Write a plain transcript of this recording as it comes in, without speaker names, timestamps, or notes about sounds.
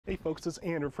Hey folks, it's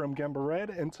Andrew from Gemba Red,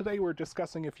 and today we're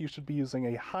discussing if you should be using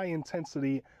a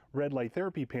high-intensity red light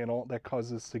therapy panel that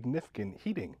causes significant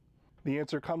heating. The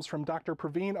answer comes from Dr.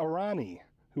 Praveen Arani,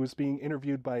 who is being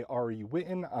interviewed by Ari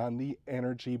Witten on the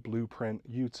Energy Blueprint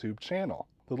YouTube channel.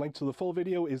 The link to the full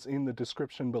video is in the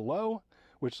description below,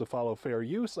 which to follow fair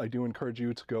use, I do encourage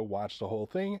you to go watch the whole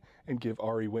thing and give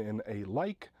Ari Witten a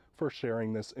like for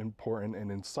sharing this important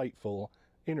and insightful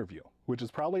interview, which is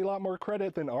probably a lot more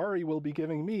credit than Ari will be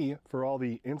giving me for all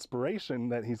the inspiration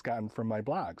that he's gotten from my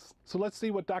blogs. So let's see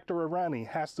what Dr. Arani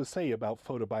has to say about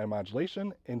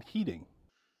photobiomodulation and heating.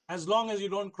 As long as you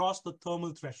don't cross the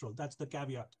thermal threshold, that's the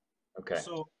caveat. Okay.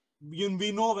 So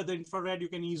we know with the infrared, you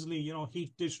can easily,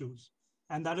 heat tissues,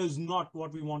 and that is not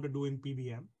what we want to do in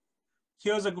PBM.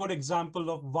 Here's a good example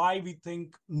of why we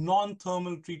think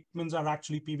non-thermal treatments are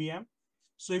actually PBM.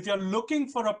 So if you're looking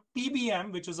for a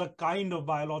PBM, which is a kind of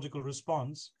biological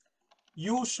response,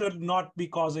 you should not be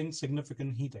causing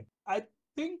significant heating. I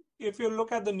think if you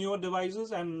look at the newer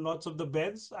devices and lots of the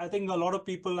beds, I think a lot of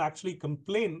people actually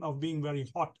complain of being very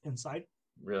hot inside.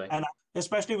 Really? And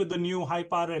especially with the new high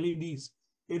power LEDs,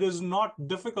 it is not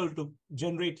difficult to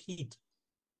generate heat,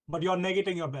 but you're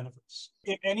negating your benefits.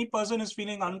 If any person is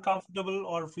feeling uncomfortable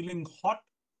or feeling hot,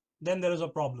 then there is a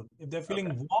problem. If they're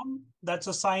feeling warm, that's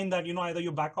a sign that, either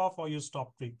you back off or you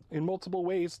stop treatment. In multiple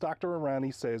ways, Dr.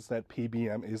 Arani says that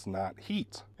PBM is not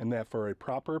heat, and that for a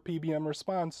proper PBM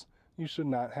response, you should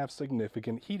not have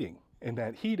significant heating, and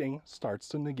that heating starts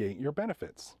to negate your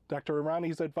benefits. Dr.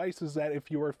 Arani's advice is that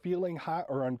if you are feeling hot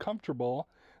or uncomfortable,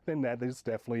 then that is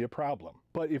definitely a problem.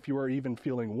 But if you are even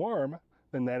feeling warm,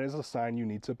 then that is a sign you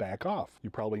need to back off. You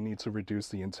probably need to reduce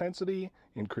the intensity,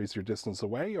 increase your distance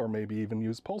away, or maybe even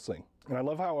use pulsing. And I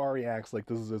love how Ari acts like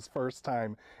this is his first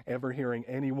time ever hearing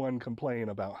anyone complain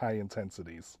about high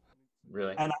intensities.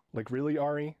 Really? Like, really,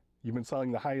 Ari? You've been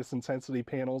selling the highest intensity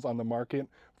panels on the market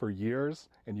for years,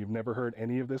 and you've never heard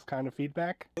any of this kind of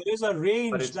feedback? There is a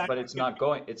range, but it's not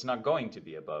going to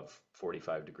be above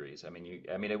 45 degrees. I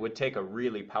mean, it would take a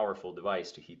really powerful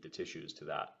device to heat the tissues to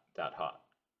that hot.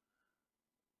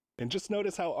 And just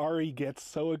notice how Ari gets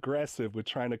so aggressive with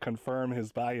trying to confirm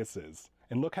his biases.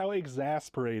 And look how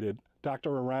exasperated Dr.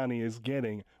 Arani is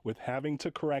getting with having to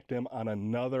correct him on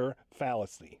another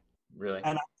fallacy. Really?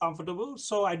 And uncomfortable.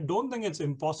 So I don't think it's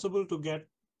impossible to get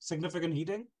significant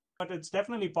heating, but it's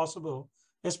definitely possible,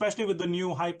 especially with the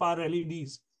new high power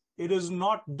LEDs. It is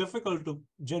not difficult to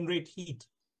generate heat,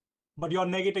 but you're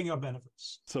negating your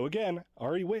benefits. So again,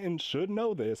 Ari Witten should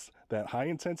know this, that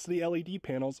high-intensity LED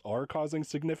panels are causing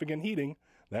significant heating.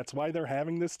 That's why they're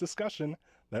having this discussion.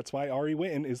 That's why Ari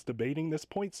Witten is debating this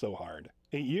point so hard.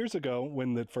 8 years ago,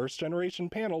 when the first-generation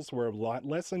panels were a lot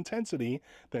less intensity,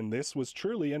 then this was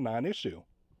truly a non-issue.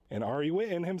 And Ari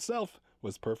Witten himself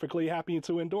was perfectly happy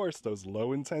to endorse those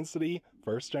low-intensity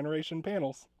first-generation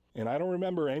panels. And I don't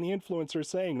remember any influencers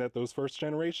saying that those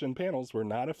first-generation panels were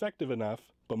not effective enough.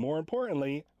 But more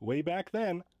importantly, way back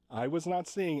then, I was not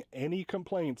seeing any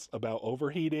complaints about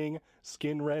overheating,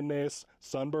 skin redness,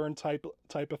 sunburn type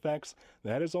effects.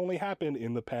 That has only happened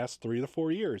in the past 3 to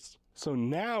 4 years. So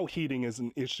now heating is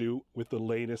an issue with the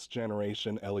latest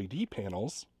generation LED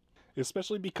panels,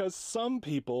 especially because some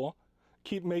people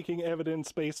keep making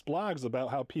evidence-based blogs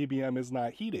about how PBM is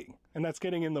not heating, and that's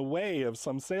getting in the way of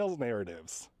some sales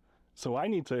narratives. So I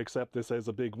need to accept this as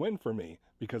a big win for me,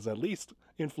 because at least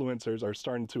influencers are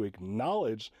starting to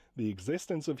acknowledge the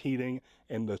existence of heating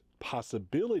and the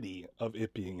possibility of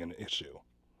it being an issue.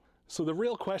 So the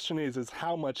real question is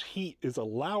how much heat is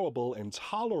allowable and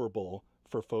tolerable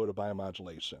for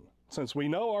photobiomodulation? Since we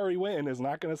know Ari Witten is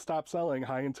not going to stop selling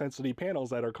high-intensity panels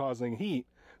that are causing heat,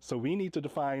 so we need to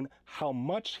define how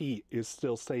much heat is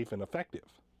still safe and effective.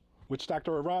 Which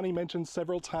Dr. Arani mentioned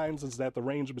several times is that the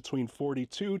range between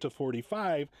 42 to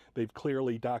 45, they've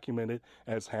clearly documented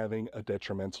as having a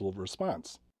detrimental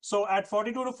response. So at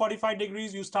 42 to 45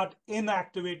 degrees, you start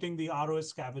inactivating the ROS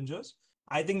scavengers.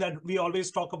 I think that we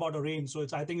always talk about a range. So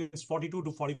I think it's 42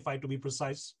 to 45 to be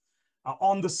precise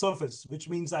on the surface, which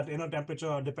means that inner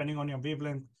temperature, depending on your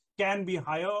wavelength, can be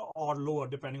higher or lower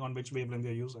depending on which wavelength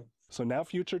you're using. So now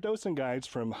future dosing guides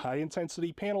from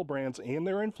high-intensity panel brands and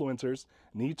their influencers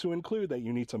need to include that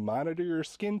you need to monitor your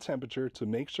skin temperature to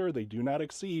make sure they do not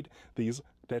exceed these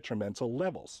detrimental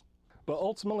levels. But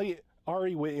ultimately,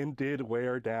 Ari Witten did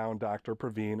wear down Dr.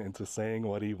 Praveen into saying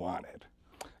what he wanted.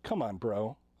 Come on,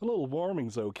 bro. A little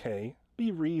warming's okay.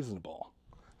 Be reasonable.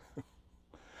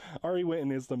 Ari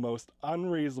Witten is the most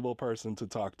unreasonable person to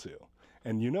talk to.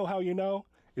 And you know how you know?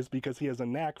 Is because he has a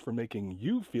knack for making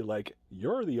you feel like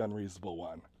you're the unreasonable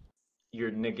one.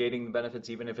 You're negating the benefits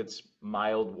even if it's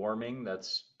mild warming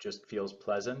that's just feels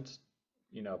pleasant.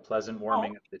 pleasant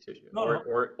warming of the tissue, no, no.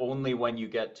 or only when you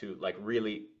get to like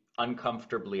really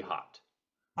uncomfortably hot?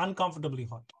 Uncomfortably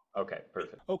hot. Okay,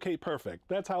 perfect. Okay, perfect.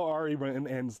 That's how Ari Witten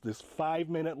ends this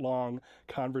 5-minute long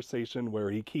conversation where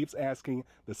he keeps asking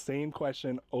the same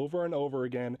question over and over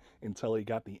again until he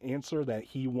got the answer that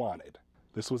he wanted.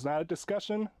 This was not a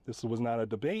discussion. This was not a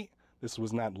debate. This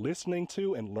was not listening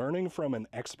to and learning from an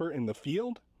expert in the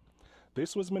field.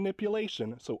 This was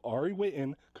manipulation so Ari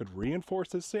Witten could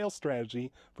reinforce his sales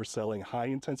strategy for selling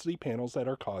high-intensity panels that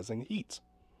are causing heat.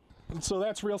 So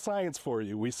that's real science for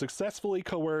you. We successfully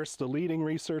coerced a leading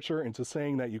researcher into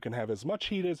saying that you can have as much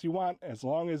heat as you want as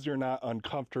long as you're not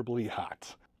uncomfortably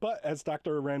hot. But as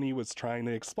Dr. Rennie was trying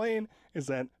to explain, is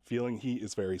that feeling heat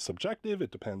is very subjective.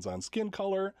 It depends on skin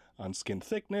color, on skin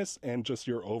thickness, and just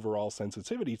your overall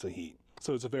sensitivity to heat.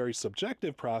 So it's a very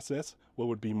subjective process. What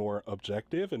would be more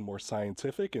objective and more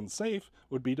scientific and safe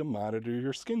would be to monitor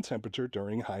your skin temperature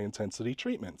during high-intensity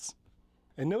treatments.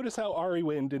 And notice how Ari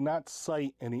Witten did not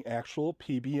cite any actual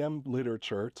PBM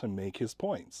literature to make his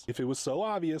points. If it was so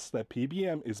obvious that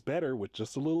PBM is better with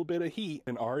just a little bit of heat,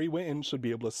 then Ari Witten should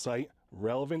be able to cite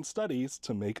relevant studies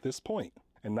to make this point,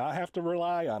 and not have to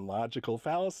rely on logical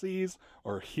fallacies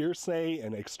or hearsay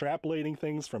and extrapolating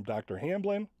things from Dr.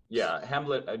 Hamblin. Yeah,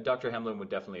 Dr. Hamblin would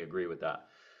definitely agree with that.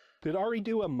 Did Ari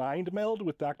do a mind meld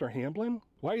with Dr. Hamblin?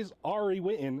 Why is Ari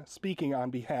Witten speaking on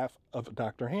behalf of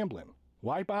Dr. Hamblin?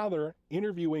 Why bother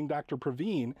interviewing Dr.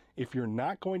 Praveen if you're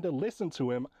not going to listen to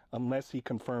him unless he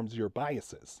confirms your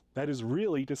biases? That is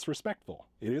really disrespectful.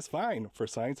 It is fine for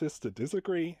scientists to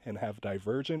disagree and have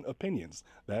divergent opinions.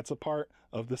 That's a part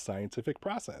of the scientific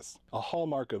process. A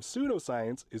hallmark of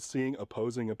pseudoscience is seeing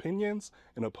opposing opinions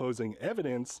and opposing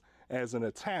evidence as an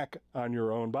attack on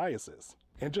your own biases.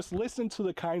 And just listen to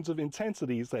the kinds of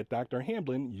intensities that Dr.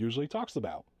 Hamblin usually talks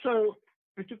about. So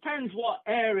it depends what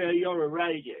area you're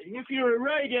irradiating. If you're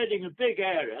irradiating a big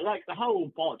area, like the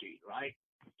whole body, right?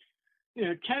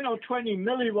 10 or 20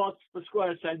 milliwatts per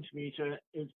square centimeter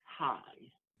is high.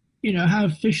 How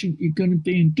efficient you're going to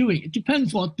be in doing it. It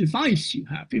depends what device you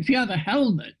have. If you have a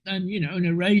helmet, then, an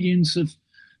irradiance of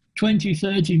 20,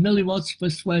 30 milliwatts per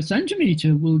square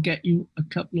centimeter will get you a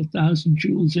couple of thousand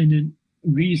joules in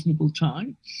a reasonable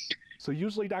time. So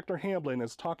usually Dr. Hamblin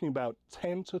is talking about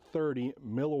 10 to 30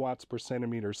 milliwatts per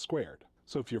centimeter squared.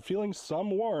 So if you're feeling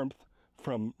some warmth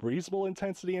from reasonable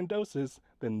intensity and doses,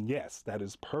 then yes, that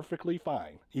is perfectly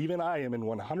fine. Even I am in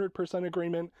 100%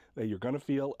 agreement that you're going to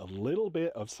feel a little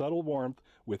bit of subtle warmth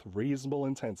with reasonable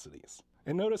intensities.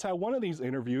 And notice how one of these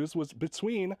interviews was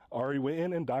between Ari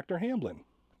Witten and Dr. Hamblin.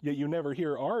 Yet you never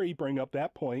hear Ari bring up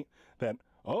that point that,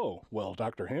 oh, well,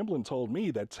 Dr. Hamblin told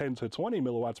me that 10 to 20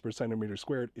 milliwatts per centimeter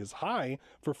squared is high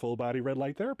for full body red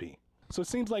light therapy. So it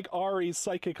seems like Ari's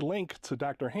psychic link to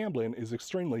Dr. Hamblin is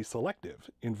extremely selective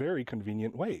in very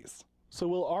convenient ways. So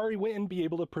will Ari Witten be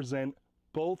able to present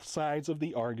both sides of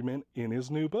the argument in his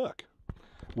new book?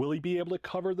 Will he be able to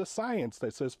cover the science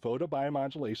that says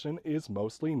photobiomodulation is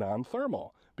mostly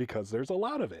non-thermal, because there's a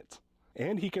lot of it?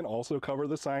 And he can also cover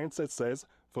the science that says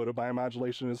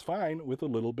photobiomodulation is fine with a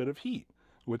little bit of heat,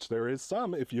 which there is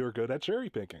some if you're good at cherry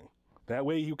picking. That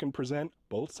way you can present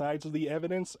both sides of the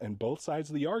evidence and both sides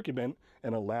of the argument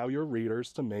and allow your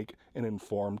readers to make an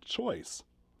informed choice.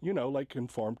 Like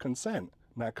informed consent,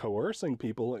 not coercing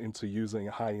people into using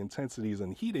high intensities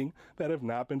and heating that have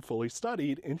not been fully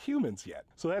studied in humans yet.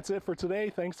 So that's it for today.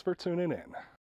 Thanks for tuning in.